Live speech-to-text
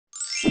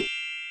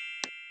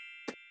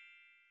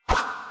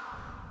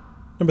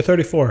Number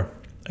 34.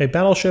 A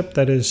battleship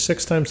that is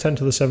 6 times 10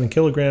 to the 7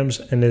 kilograms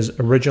and is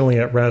originally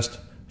at rest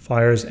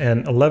fires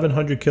an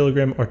 1100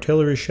 kilogram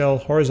artillery shell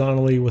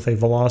horizontally with a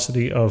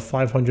velocity of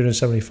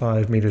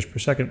 575 meters per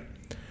second.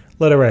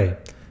 Letter A.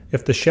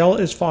 If the shell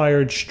is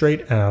fired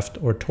straight aft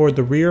or toward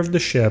the rear of the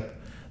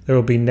ship, there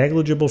will be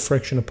negligible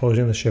friction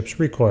opposing the ship's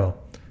recoil.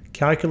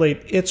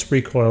 Calculate its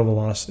recoil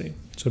velocity.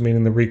 So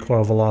meaning the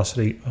recoil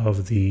velocity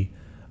of the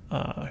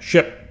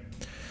ship.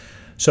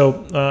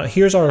 So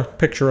here's our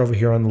picture over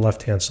here on the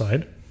left-hand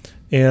side.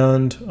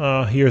 And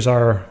here's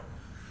our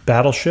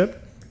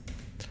battleship.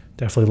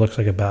 Definitely looks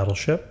like a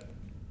battleship.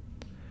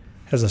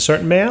 Has a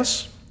certain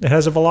mass. It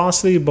has a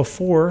velocity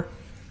before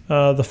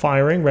the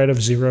firing, right,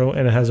 of 0,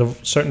 and it has a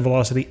certain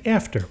velocity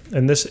after.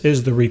 And this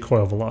is the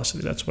recoil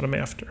velocity. That's what I'm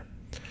after.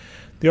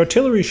 The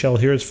artillery shell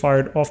here is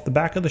fired off the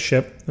back of the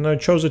ship, and I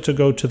chose it to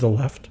go to the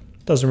left.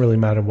 Doesn't really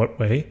matter what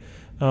way,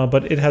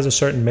 but it has a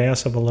certain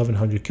mass of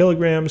 1100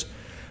 kilograms.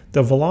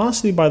 The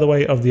velocity, by the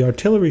way, of the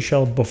artillery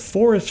shell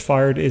before it's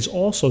fired is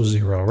also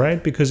 0,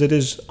 right? Because it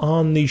is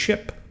on the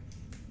ship.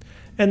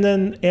 And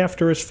then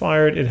after it's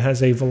fired, it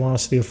has a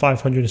velocity of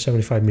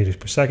 575 meters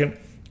per second.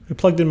 I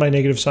plugged in my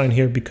negative sign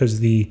here because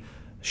the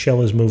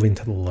shell is moving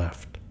to the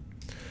left.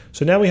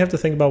 So now we have to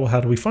think about, well,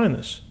 how do we find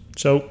this?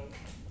 So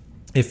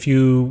if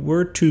you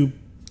were to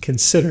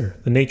consider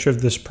the nature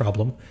of this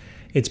problem,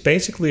 it's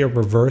basically a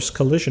reverse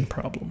collision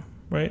problem,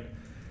 right?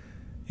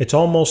 It's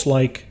almost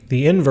like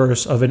the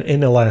inverse of an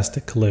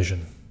inelastic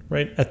collision,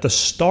 right? At the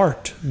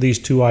start, these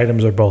two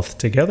items are both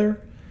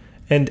together,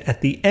 and at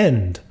the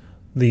end,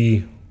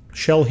 the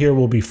shell here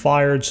will be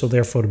fired, so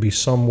therefore it'll be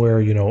somewhere,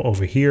 you know,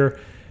 over here,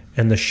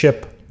 and the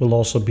ship will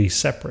also be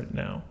separate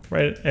now,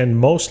 right?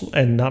 And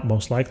not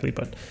most likely,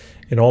 but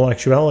in all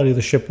actuality,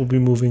 the ship will be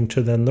moving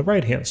to then the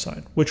right-hand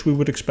side, which we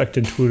would expect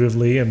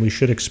intuitively, and we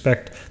should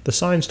expect the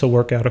signs to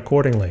work out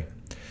accordingly.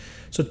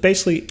 So it's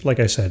basically, like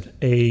I said,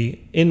 a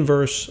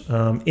inverse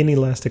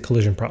inelastic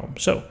collision problem.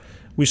 So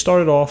we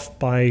started off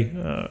by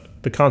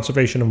the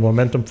conservation of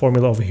momentum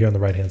formula over here on the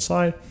right-hand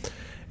side.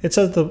 It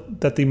says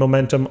that the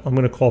momentum, I'm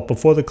going to call it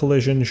before the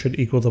collision, should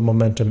equal the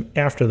momentum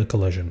after the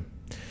collision.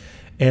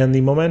 And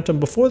the momentum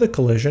before the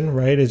collision,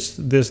 right, is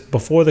this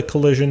before the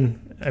collision.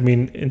 I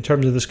mean, in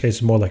terms of this case,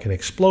 it's more like an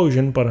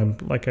explosion,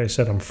 but like I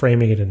said, I'm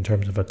framing it in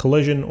terms of a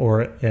collision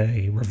or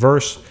a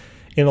reverse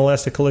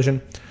inelastic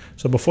collision.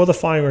 So before the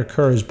firing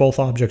occurs, both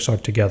objects are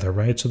together,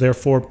 right? So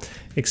therefore,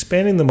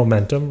 expanding the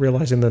momentum,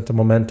 realizing that the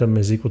momentum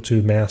is equal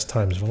to mass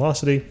times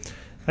velocity,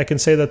 I can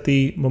say that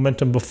the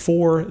momentum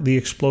before the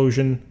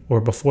explosion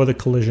or before the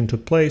collision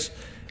took place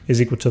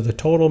is equal to the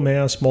total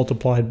mass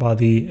multiplied by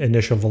the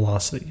initial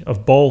velocity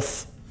of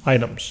both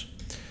items,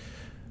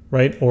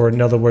 right? Or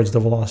in other words, the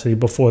velocity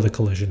before the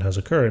collision has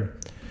occurred.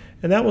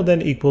 And that will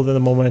then equal the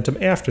momentum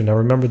after. Now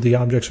remember, the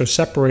objects are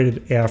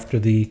separated after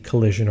the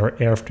collision or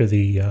after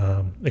the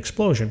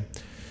explosion.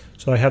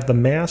 So I have the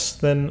mass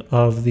then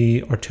of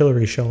the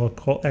artillery shell.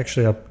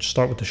 Actually, I'll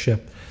start with the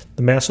ship.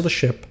 The mass of the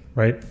ship,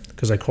 right?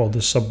 Because I called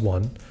this sub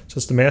 1. So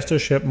it's the mass of the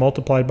ship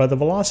multiplied by the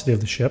velocity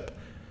of the ship,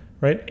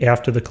 right?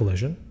 After the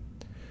collision.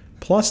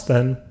 Plus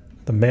then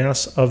the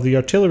mass of the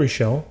artillery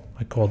shell,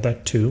 I called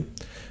that 2,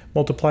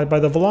 multiplied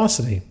by the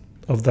velocity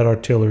of that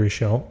artillery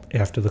shell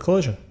after the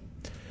collision.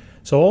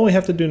 So all we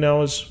have to do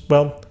now is,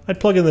 well, I'd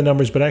plug in the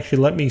numbers, but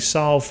actually let me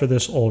solve for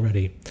this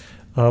already.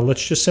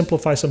 Let's just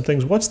simplify some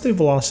things. What's the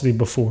velocity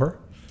before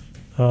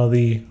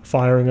the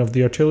firing of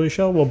the artillery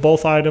shell? Well,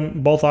 both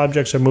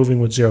objects are moving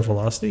with 0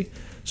 velocity.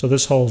 So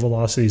this whole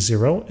velocity is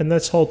 0, and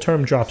this whole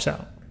term drops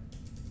out.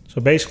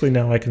 So basically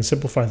now I can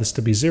simplify this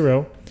to be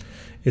 0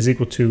 is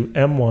equal to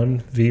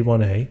m1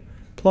 v1a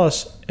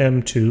plus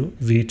m2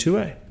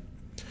 v2a.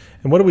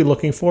 And what are we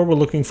looking for? We're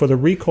looking for the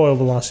recoil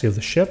velocity of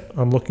the ship.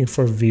 I'm looking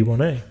for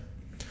v1a.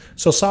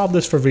 So solve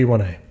this for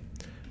v1a.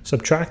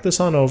 Subtract this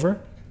on over,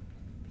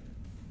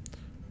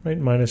 right,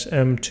 minus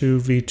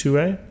m2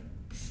 v2a.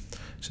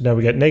 So now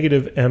we got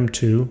negative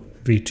m2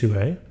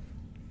 v2a.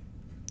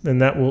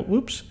 And that will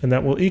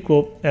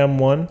equal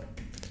m1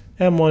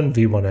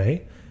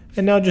 v1a.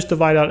 And now just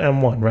divide out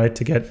m1, right,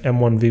 to get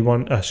m1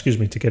 v1,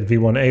 to get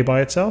v1a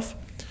by itself.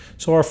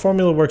 So our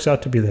formula works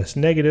out to be this: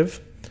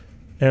 negative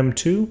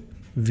m2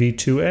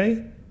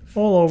 v2a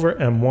all over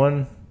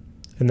m1,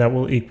 and that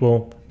will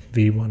equal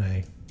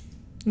v1a.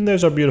 And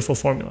there's our beautiful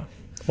formula.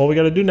 All we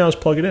got to do now is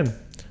plug it in,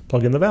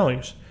 plug in the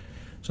values.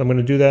 So I'm going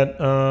to do that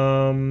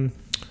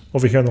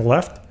over here on the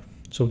left.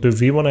 So we'll do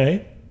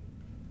v1a,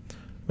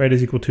 right,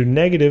 is equal to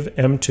negative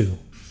m2.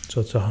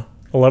 So it's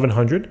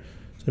 1100,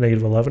 so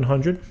negative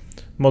 1100,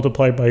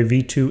 multiplied by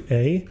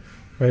v2a,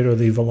 right, or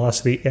the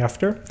velocity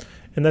after,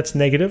 and that's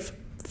negative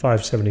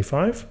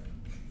 575,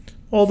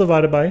 all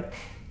divided by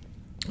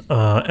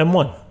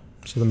m1,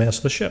 so the mass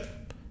of the ship.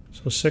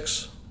 So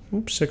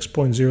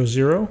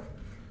 6.00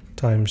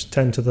 times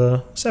 10 to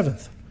the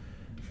 7th.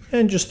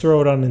 And just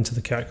throw it on into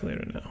the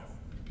calculator now.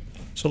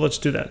 So let's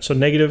do that. So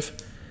negative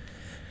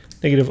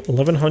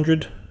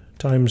 1100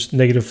 times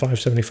negative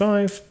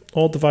 575,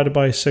 all divided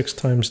by 6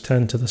 times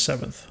 10 to the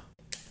 7th.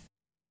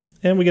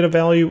 And we get a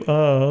value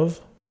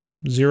of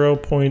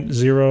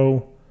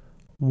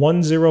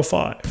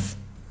 0.0105.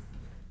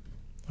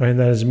 All right,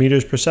 that is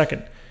meters per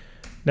second.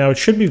 Now it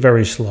should be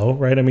very slow,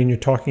 right? I mean, you're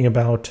talking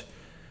about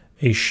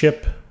a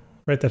ship,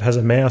 right, that has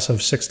a mass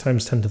of 6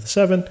 times 10 to the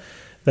 7.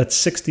 That's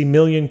 60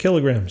 million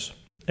kilograms.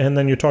 And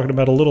then you're talking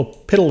about a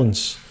little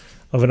piddlance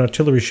of an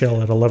artillery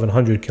shell at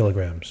 1100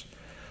 kilograms.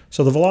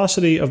 So the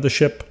velocity of the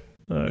ship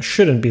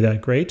shouldn't be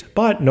that great.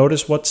 But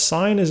notice what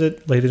sign is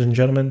it, ladies and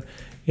gentlemen?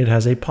 It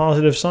has a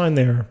positive sign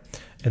there.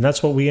 And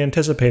that's what we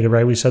anticipated,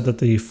 right? We said that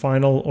the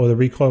final or the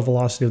recoil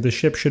velocity of the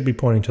ship should be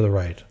pointing to the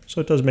right. So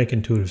it does make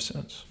intuitive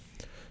sense.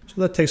 So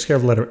that takes care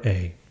of letter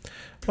A.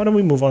 Why don't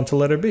we move on to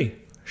letter B,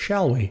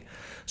 shall we?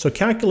 So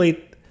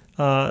calculate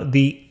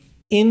the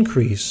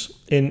increase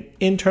in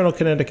internal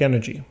kinetic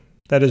energy.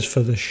 That is for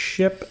the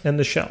ship and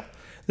the shell.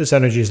 This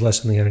energy is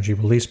less than the energy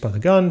released by the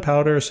gun,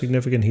 powder,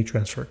 significant heat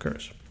transfer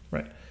occurs,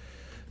 right?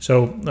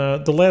 So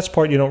the last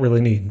part you don't really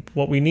need.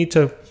 What we need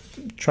to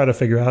try to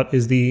figure out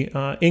is the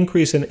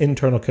increase in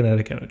internal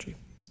kinetic energy.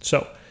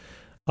 So,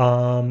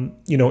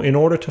 you know, in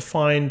order to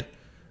find,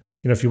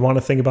 you know, if you want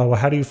to think about, well,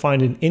 how do you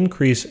find an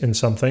increase in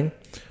something?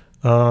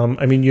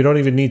 I mean, you don't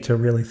even need to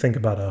really think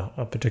about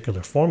a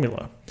particular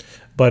formula.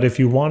 But if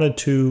you wanted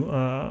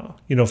to,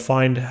 you know,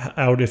 find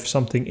out if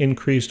something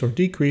increased or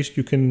decreased,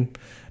 you can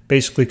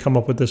basically come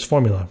up with this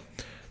formula.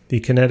 The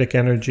kinetic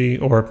energy,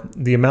 or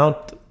the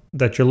amount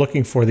that you're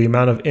looking for, the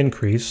amount of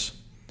increase,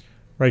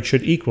 right,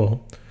 should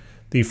equal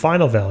the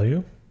final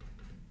value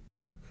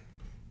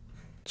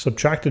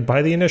subtracted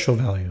by the initial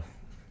value.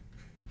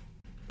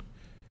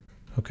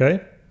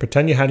 Okay?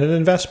 Pretend you had an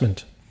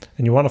investment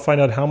and you want to find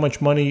out how much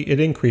money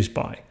it increased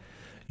by.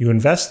 You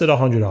invested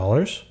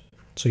 $100,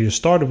 so you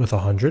started with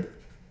 100.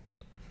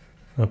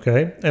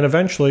 Okay? And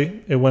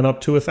eventually it went up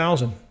to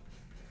 1,000.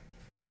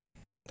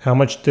 How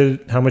much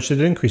did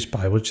it increase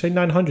by? Would you say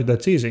 900?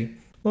 That's easy.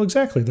 Well,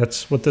 exactly.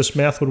 That's what this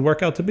math would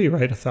work out to be,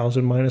 right?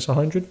 1,000 minus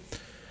 100.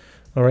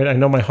 All right, I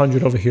know my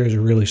 100 over here is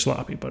really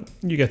sloppy, but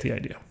you get the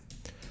idea.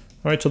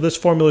 All right, so this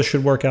formula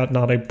should work out,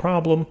 not a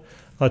problem,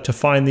 to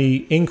find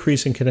the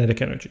increase in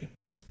kinetic energy.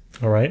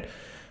 All right,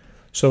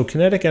 so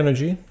kinetic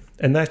energy,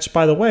 and that's,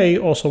 by the way,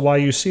 also why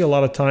you see a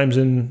lot of times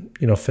in,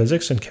 you know,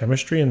 physics and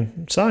chemistry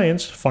and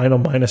science, final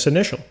minus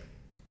initial.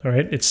 All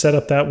right, it's set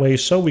up that way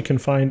so we can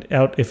find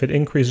out if it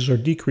increases or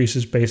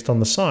decreases based on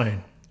the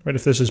sign. Right,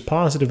 if this is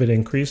positive, it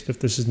increased. If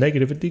this is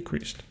negative, it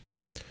decreased.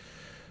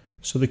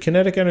 So the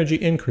kinetic energy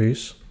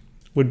increase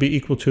would be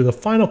equal to the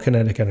final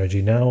kinetic energy.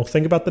 Now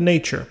think about the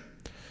nature.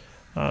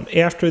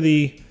 After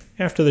the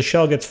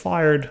shell gets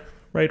fired,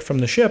 right, from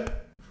the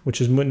ship,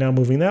 which is now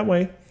moving that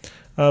way,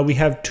 we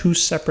have two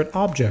separate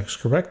objects,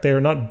 correct? They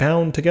are not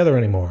bound together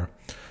anymore.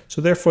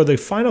 So therefore, the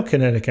final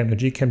kinetic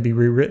energy can be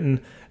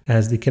rewritten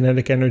as the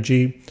kinetic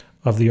energy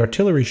of the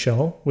artillery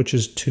shell, which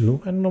is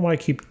 2. I don't know why I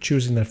keep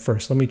choosing that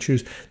first. Let me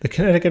choose the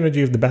kinetic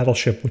energy of the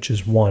battleship, which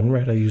is 1,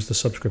 right? I use the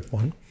subscript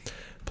 1,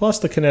 plus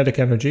the kinetic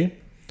energy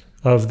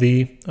of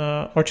the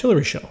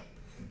artillery shell.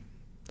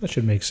 That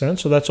should make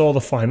sense. So that's all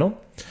the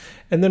final.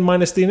 And then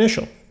minus the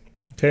initial.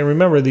 Okay,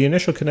 remember the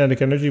initial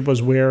kinetic energy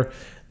was where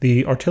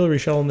the artillery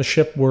shell and the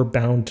ship were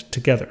bound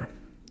together.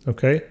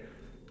 Okay,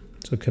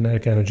 so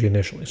kinetic energy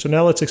initially. So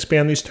now let's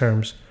expand these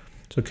terms.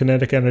 So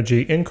kinetic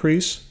energy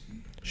increase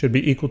should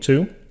be equal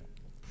to,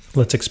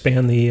 let's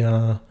expand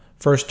the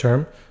first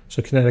term.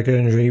 So kinetic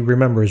energy,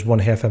 remember, is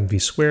 1/2 mv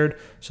squared.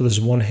 So this is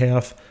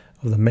 1/2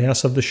 of the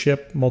mass of the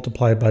ship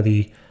multiplied by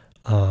the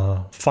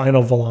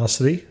final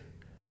velocity,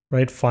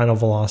 right? Final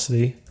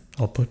velocity,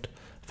 I'll put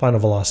final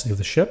velocity of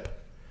the ship.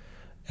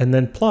 And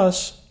then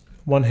plus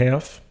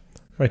 1/2,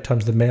 right,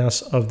 times the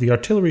mass of the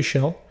artillery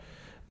shell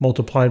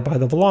multiplied by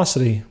the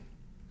velocity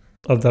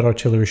of that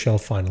artillery shell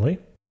finally.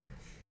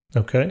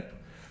 Okay?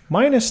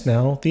 Minus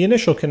now the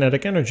initial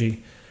kinetic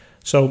energy.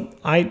 So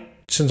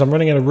since I'm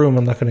running out of room,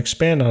 I'm not going to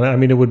expand on it. I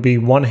mean, it would be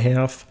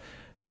 1/2,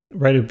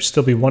 right? It would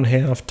still be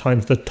 1/2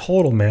 times the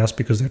total mass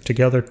because they're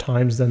together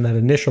times then that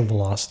initial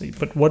velocity.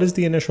 But what is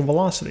the initial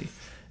velocity?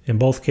 In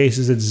both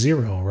cases, it's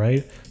 0,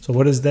 right? So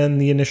what is then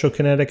the initial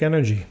kinetic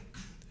energy?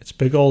 It's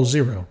big old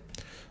 0.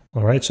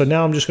 All right, so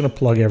now I'm just going to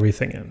plug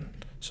everything in.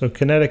 So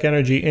kinetic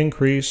energy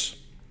increase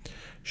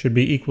should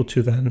be equal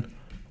to then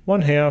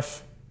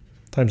 1/2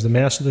 times the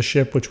mass of the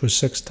ship, which was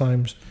 6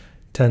 times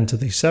 10 to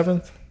the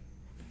 7th.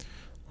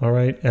 All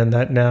right, and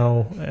that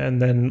now,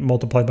 and then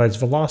multiplied by its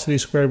velocity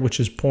squared, which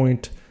is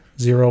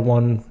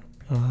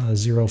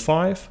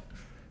 0.0105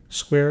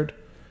 squared,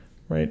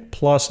 right?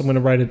 Plus, I'm going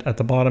to write it at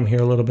the bottom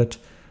here a little bit,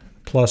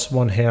 plus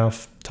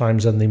 1/2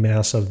 times then the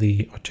mass of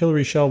the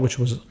artillery shell, which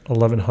was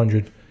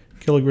 1100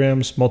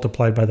 kilograms,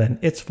 multiplied by then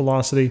its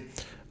velocity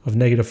of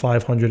negative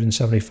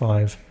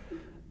 575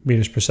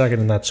 meters per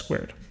second, and that's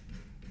squared.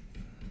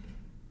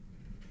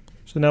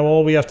 So now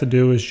all we have to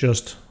do is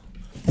just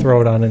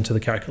throw it on into the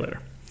calculator.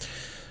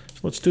 So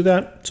let's do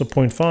that. So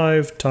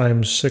 0.5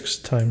 times 6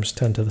 times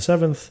 10 to the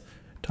 7th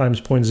times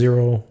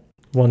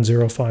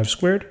 0.0105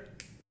 squared,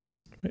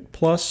 right,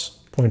 plus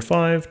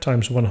 0.5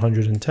 times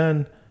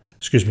 110,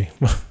 excuse me,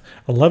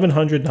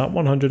 1100, not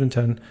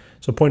 110.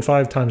 So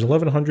 0.5 times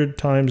 1100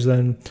 times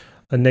then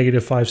a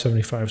negative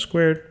 575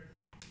 squared.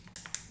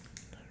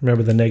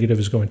 Remember, the negative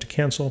is going to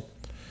cancel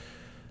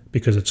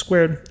because it's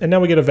squared. And now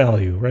we get a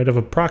value, right, of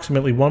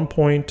approximately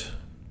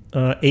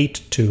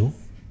 1.82.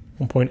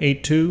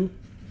 1.82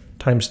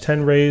 times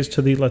 10 raised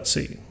to the, let's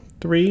see,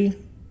 3,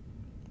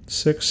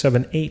 6,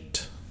 7,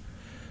 8.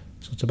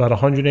 So it's about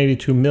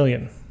 182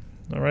 million,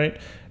 all right?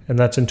 And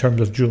that's in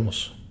terms of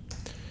joules.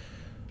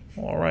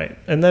 All right,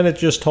 and then it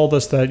just told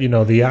us that, you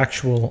know, the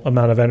actual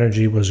amount of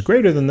energy was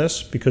greater than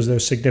this because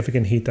there's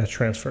significant heat that's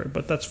transferred,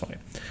 but that's fine.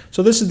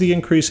 So this is the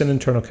increase in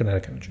internal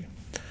kinetic energy.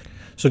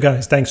 So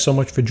guys, thanks so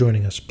much for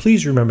joining us.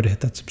 Please remember to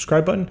hit that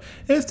subscribe button.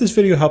 And if this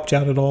video helped you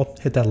out at all,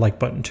 hit that like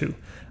button too.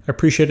 I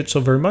appreciate it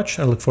so very much.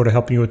 I look forward to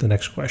helping you with the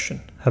next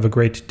question. Have a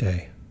great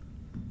day.